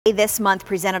This month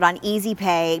presented on Easy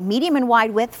Pay, medium and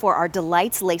wide width for our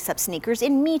Delights lace-up sneakers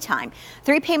in me time.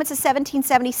 3 payments of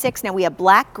 $17.76. Now we have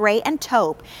black, gray, and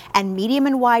taupe, and medium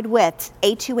and wide width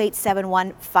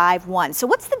 8287151. So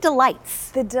what's the Delights?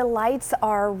 The Delights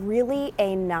are really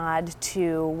a nod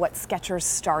to what Skechers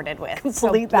started with.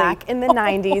 Completely. So back in the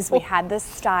 90s, we had this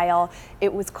style.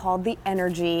 It was called the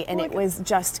Energy, and it was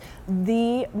just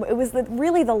really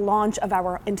the launch of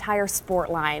our entire sport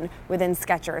line within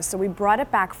Skechers. So we brought it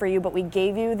back for you, but we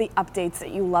gave you the updates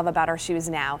that you love about our shoes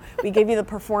now. We gave you the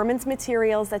performance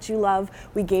materials that you love.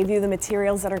 We gave you the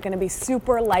materials that are going to be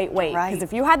super lightweight. Because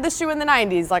if you had the shoe in the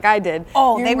 90s, like I did,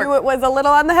 you knew it was a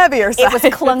little on the heavier side. It was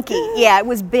clunky. Yeah, it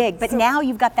was big. But now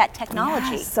you've got that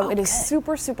technology. Yes, so it is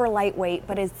super, super lightweight,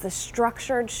 but it's the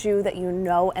structured shoe that you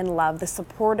know and love, the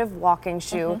supportive walking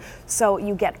shoe. So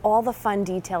you get all the fun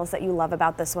details that you love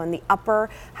about this one. The upper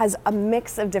has a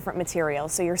mix of different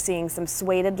materials. So you're seeing some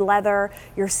suede leather,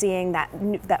 you're seeing that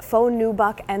faux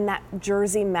nubuck and that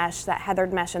jersey mesh, that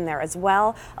heathered mesh in there as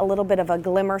well. A little bit of a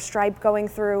glimmer stripe going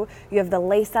through. You have the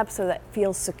lace up so that it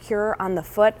feels secure on the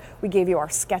foot. We gave you our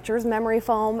Skechers memory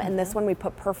foam, and this one we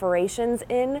put perforations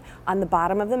in on the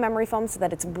bottom of the memory foam so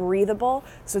that it's breathable,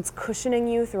 so it's cushioning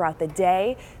you throughout the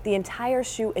day. The entire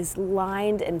shoe is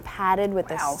lined and padded with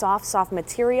this soft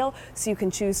material, so you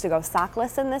can choose to go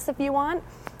sockless in this if you want.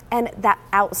 And that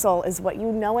outsole is what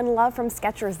you know and love from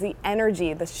Skechers, the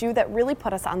Energy, the shoe that really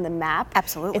put us on the map.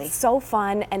 Absolutely. It's so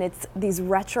fun, and it's these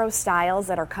retro styles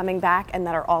that are coming back and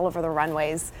that are all over the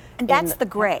runways. And that's the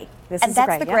gray. That's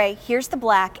the gray. Here's the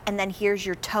black, and then here's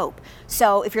your taupe.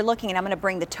 So if you're looking, and I'm going to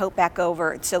bring the taupe back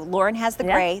over. So Lauren has the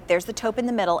gray, there's the taupe in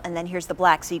the middle, and then here's the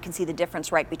black, so you can see the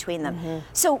difference right between them.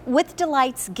 So with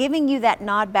Delights, giving you that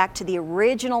nod back to the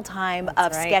original time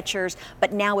of Skechers,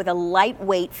 but now with a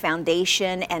lightweight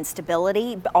foundation and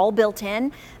stability all built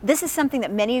in. This is something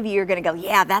that many of you are going to go,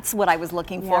 yeah, that's what I was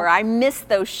looking for. I miss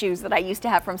those shoes that I used to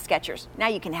have from Skechers. Now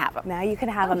you can have them. Now you can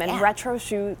have them, and retro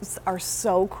shoes are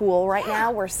so cool right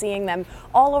now. We're seeing them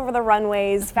all over the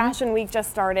runways. Fashion Week just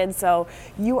started, so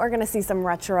you are going to see some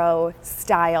retro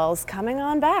styles coming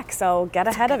on back. So get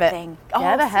ahead of it.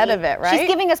 Get ahead of it, right? She's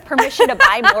giving us permission to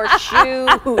buy more shoes.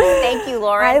 Thank you,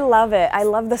 Lauren. I love it. I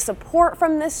love the support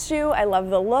from this shoe. I love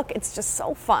the look. It's just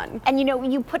so fun. And you know,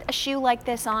 you put a shoe like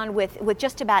this on with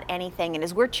just about anything, and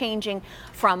as we're changing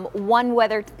from one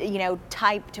weather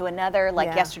type to another,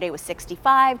 like yesterday was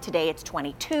 65, today it's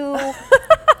 22.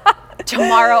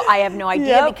 Tomorrow, I have no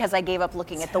idea because I gave up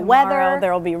looking at the weather.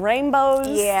 There will be rainbows.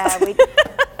 Yeah.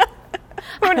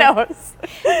 Who knows?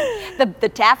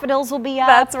 The daffodils will be up.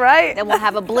 That's right. Then we'll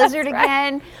have a blizzard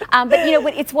again. But you know,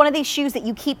 it's one of these shoes that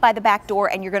you keep by the back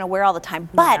door and you're going to wear all the time.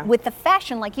 But with the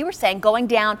fashion, like you were saying, going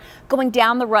down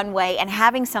the runway and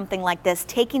having something like this,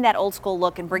 taking that old school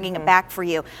look and bringing it back for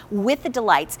you with the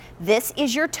Delights. This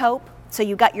is your taupe. So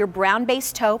you got your brown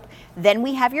base taupe. Then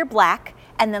we have your black.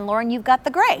 And then, Lauren, you've got the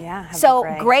gray. Yeah, so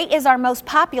gray is our most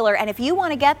popular, and if you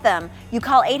want to get them, you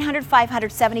call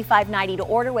 800-500-7590 to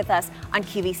order with us on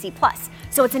QVC+.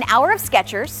 So it's an hour of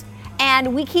Skechers,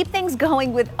 and we keep things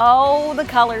going with, the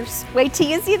colors. Wait till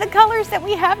you see the colors that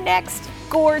we have next.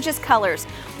 Gorgeous colors.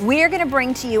 We're going to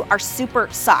bring to you our super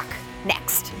sock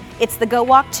next. It's the Go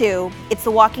Walk 2. It's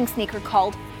the walking sneaker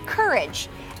called Courage.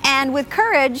 And with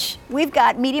Courage, we've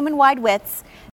got medium and wide widths.